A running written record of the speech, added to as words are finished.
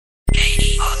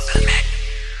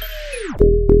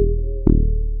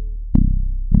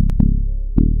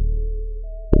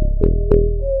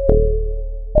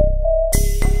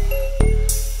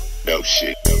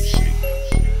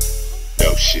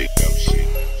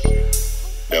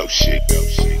No,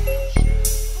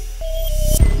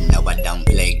 I don't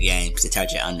play games. I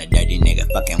told you I'm the dirty nigga,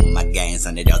 fucking with my games.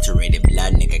 Unadulterated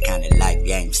blood, nigga, kinda like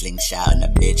games. Slingshot on a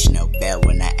bitch, no bell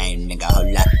when I aim, nigga,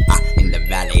 hold up. In the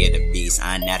valley of the beast,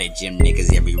 I'm not a gym,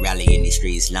 niggas. Every rally in these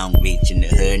streets, Long Beach in the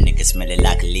hood, niggas smell it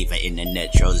like a lever. In the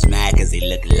nut trolls mad, cause they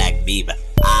look like Bieber.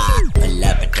 Pull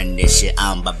up and turn this shit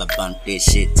on, bubba bump this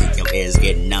shit till your ears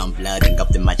get numb. Blood ink up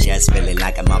to my chest, feeling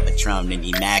like I'm on Patron. And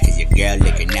he mad cause your girl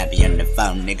looking at me on the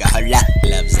phone, nigga, hold up.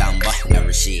 Gloves on, boy, no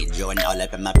Rashid. Jordan all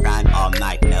up in my prime, all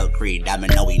night, no Creed. I'ma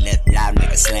know we left loud,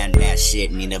 nigga, slam that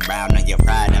shit. Nina Brown on your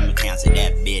pride, I'ma cancel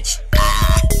that bitch.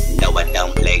 No, I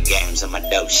don't play games on my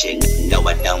dope shit. No,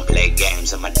 I don't play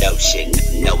games on my dope shit.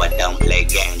 No, I don't play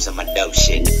games on my dope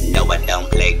shit. No, I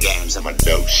don't play games on my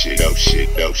dope shit. Dope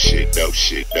shit, dope shit, dope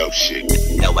shit, dope shit.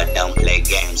 No, I don't play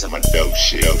games on my dope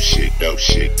shit. Dope shit, dope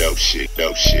shit, dope shit,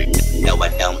 dope shit. No, I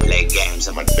don't play games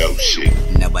on my dope shit.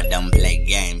 No, I don't play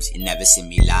games. You never see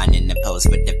me lying in the post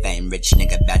with the fame. Rich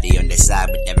nigga body on the side,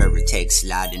 whatever it takes.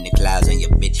 Slide in the clouds on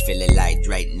your bitch, feeling like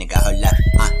Drake, nigga, hold up.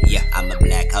 Yeah, I'm a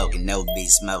black Hogan, no beat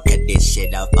smoke. Cut this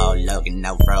shit off, all Logan,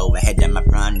 no roll. Ahead of my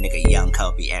prime, nigga, young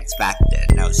Kobe, X Factor.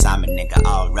 No Simon, nigga,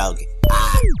 all Rogan.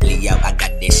 Leo, I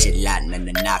got this shit loud, and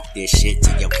to knock this shit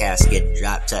till your casket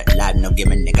drop. Tuck loud, no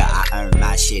giving, nigga, I earn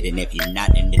my shit. And if you're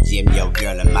not in the gym, your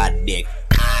girl on my dick.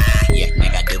 Yeah,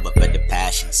 nigga, I do it for the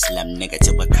passion. Slum nigga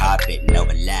to a carpet, no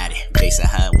Aladdin. Face a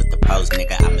hug with the pose,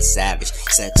 nigga, I'm a savage.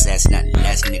 Success, nothing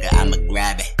less, nigga, I'ma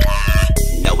grab it.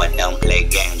 No, I don't play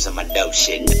games on my dope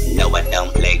shit. No, I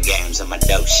don't play games on my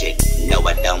dope shit. No,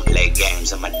 I don't play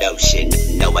games on my dope shit.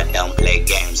 No, I don't play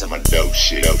games on my dope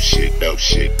shit. Dope shit, dope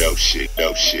shit, dope shit,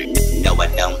 dope shit. No, I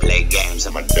don't play games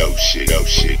on my dope shit. Dope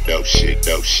shit, dope shit,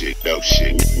 dope shit, dope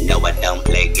shit. No, I don't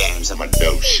play games on my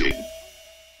dope shit.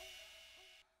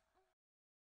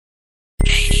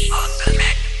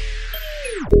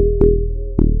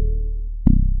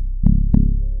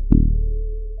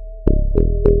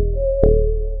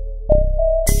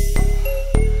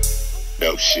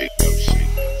 Dope shit, dope shit,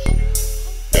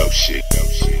 dope shit,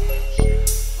 dope shit,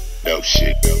 dope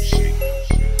shit, dope shit.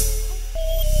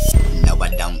 No, I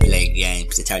don't play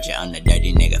games. I told you I'm the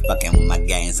dirty nigga, fucking with my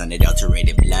games.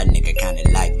 Unadulterated blood, nigga, kinda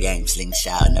like games.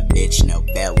 Slingshot on a bitch, no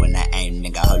bell when I aim,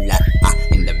 nigga, hold up.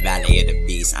 In the valley of the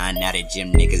beast, I'm not a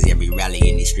gym, niggas. Every rally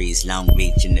in these streets, Long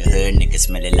Beach in the hood, niggas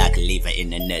smell it like a lever.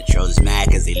 In the nut trolls mad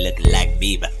cause they look like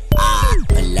Bieber.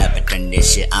 Pull up and turn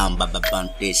this shit on, bubba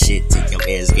bump this shit till your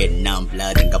ears get numb.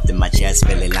 Blood ink up to my chest,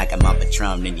 feeling like I'm on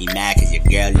Patron. And he mad cause your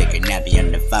girl looking at me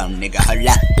on the phone, nigga, hold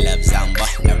up. Gloves on, boy,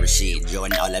 no Rashid.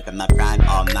 Jordan all up in my prime,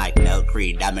 all night, no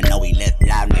Creed. I'ma know we left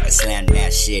loud, nigga, slam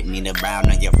that shit. Nina Brown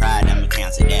on your pride, I'ma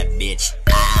cancel that bitch.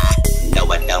 No,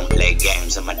 I don't play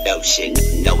games on my dope shit.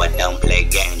 No, I don't play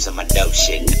games on my dope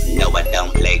shit. No, I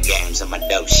don't play games on my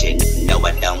dope shit. No,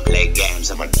 I don't play games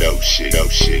on my dope shit.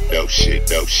 Dope shit, dope shit,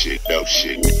 dope shit, dope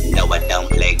shit. No, I don't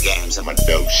play games on my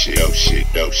dope shit. Dope shit,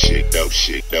 dope shit, dope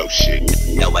shit, dope shit.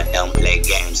 No, I don't play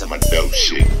games on my dope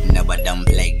shit. No, I don't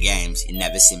play games. You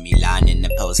never see me lying in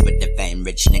the post with the fame.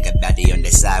 Rich nigga body on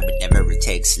the side, whatever it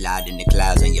takes. Slide in the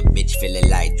clouds on your bitch, feeling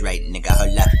like Drake, nigga,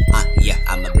 hold up. Yeah,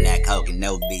 I'm a black Hogan,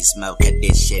 no beat smoke. Cut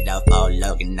this shit off, all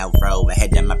Logan, no roll.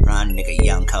 Ahead of my prime, nigga,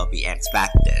 young Kobe, X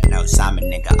Factor. No Simon,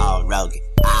 nigga, all Rogan.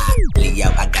 Leo,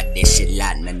 I got this shit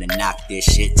loud, and to knock this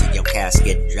shit till your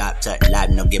casket drop. Tuck loud,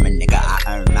 no giving, nigga, I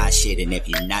earn my shit. And if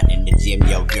you're not in the gym,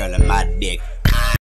 your girl on my dick.